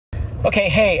Okay,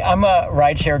 hey, I'm a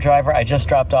rideshare driver. I just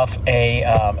dropped off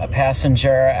a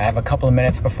passenger. I have a couple of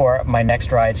minutes before my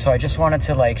next ride, so I just wanted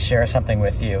to share something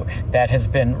with you that has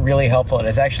been really helpful. It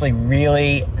has actually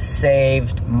really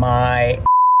saved my...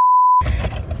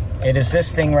 It is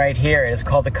this thing right here. It is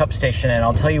called the CupStation, and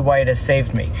I'll tell you why it has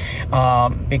saved me.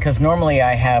 Because normally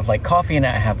I have coffee and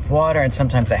I have water, and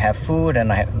sometimes I have food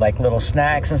and I have little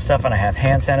snacks and stuff, and I have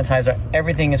hand sanitizer.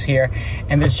 Everything is here,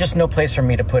 and there's just no place for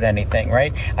me to put anything,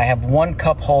 right? I have one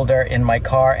cup holder in my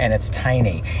car, and it's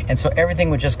tiny, and so everything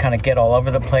would just kind of get all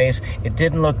over the place. It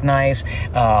didn't look nice.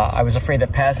 I was afraid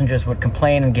that passengers would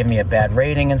complain and give me a bad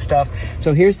rating and stuff.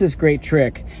 So here's this great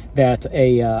trick that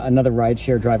another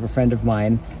rideshare driver friend of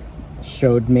mine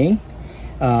showed me.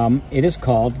 It is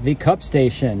called the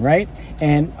CupStation, right?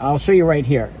 And I'll show you right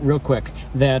here real quick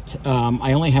that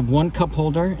I only have one cup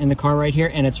holder in the car right here,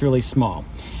 and it's really small.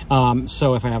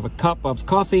 So if I have a cup of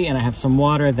coffee and I have some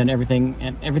water, then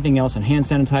everything else, and hand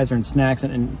sanitizer and snacks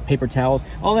and paper towels,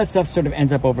 all that stuff sort of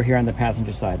ends up over here on the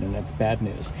passenger side, and that's bad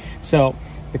news. So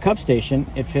the CupStation,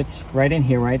 it fits right in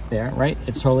here, right there, right?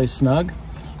 It's totally snug.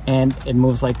 And it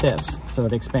moves like this, so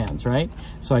it expands, right?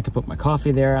 So I could put my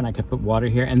coffee there, and I could put water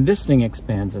here, and this thing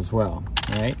expands as well,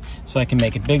 right? So I can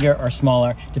make it bigger or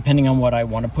smaller depending on what I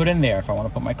want to put in there. If I want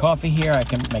to put my coffee here, I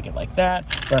can make it like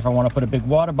that. Or if I want to put a big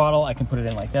water bottle, I can put it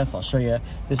in like this. I'll show you.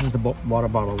 This is the water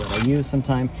bottle that I use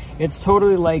sometime. It's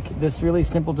totally like this really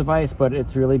simple device, but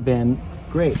it's really been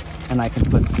great. And I can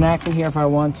put snacks in here if I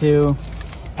want to.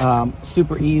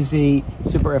 Super easy,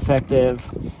 super effective.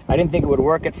 I didn't think it would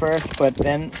work at first, but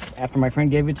then after my friend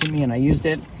gave it to me and I used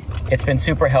it, it's been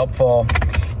super helpful,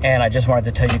 and I just wanted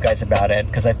to tell you guys about it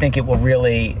because I think it will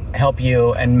really help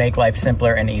you and make life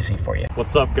simpler and easy for you.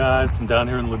 What's up, guys? I'm down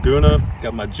here in Laguna,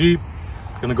 got my Jeep,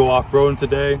 gonna go off-roading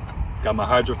today, got my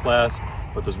Hydro Flask,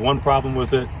 but there's one problem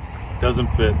with it. It doesn't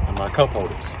fit in my cup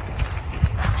holders.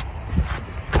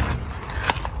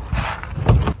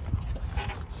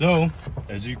 So,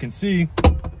 as you can see,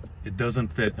 it doesn't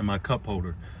fit in my cup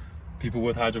holder. People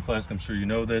with Hydro Flask, I'm sure you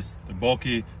know this, they're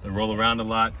bulky, they roll around a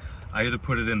lot. I either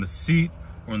put it in the seat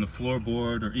or in the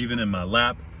floorboard or even in my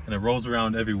lap, and it rolls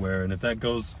around everywhere. And if that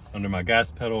goes under my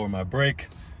gas pedal or my brake,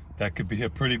 that could be a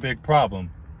pretty big problem.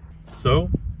 So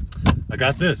I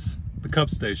got this, the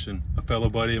CupStation. A fellow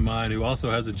buddy of mine who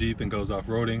also has a Jeep and goes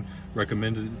off-roading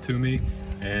recommended it to me,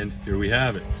 and here we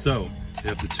have it. So you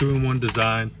have the 2-in-1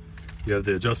 design. You have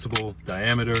the adjustable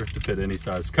diameter to fit any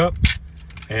size cup,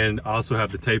 and I also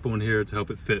have the tape on here to help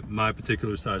it fit my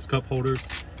particular size cup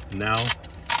holders. And now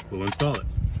we'll install it.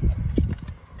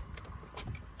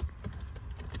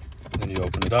 Then you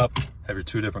open it up, have your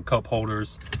 2 different cup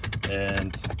holders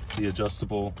and the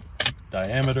adjustable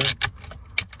diameter.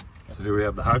 So here we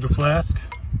have the Hydro Flask.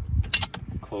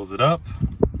 Close it up,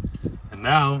 and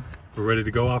now we're ready to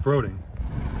go off-roading.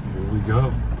 Here we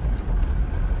go.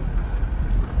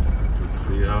 Let's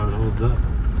see how it holds up.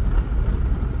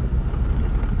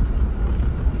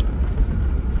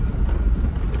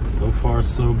 So far,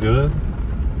 so good.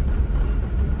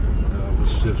 We'll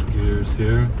shift gears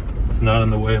here. It's not in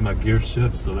the way of my gear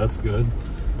shift, so that's good.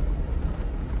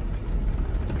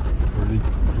 Pretty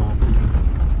bumpy.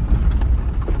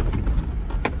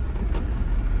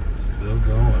 Still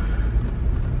going.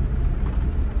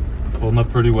 Holding up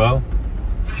pretty well.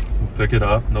 We'll pick it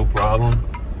up, no problem.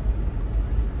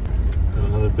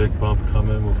 Another big bump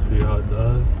coming, we'll see how it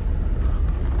does.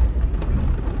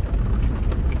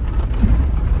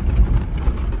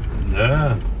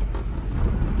 Yeah,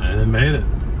 and it made it.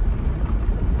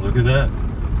 Look at that.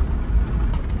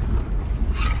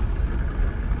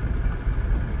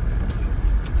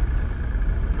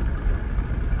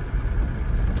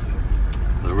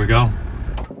 There we go.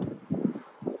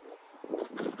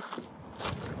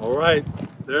 All right,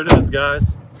 there it is,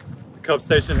 guys.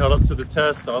 CupStation held up to the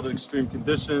test, all the extreme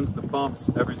conditions, the bumps,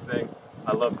 everything.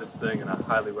 I love this thing and I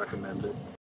highly recommend it.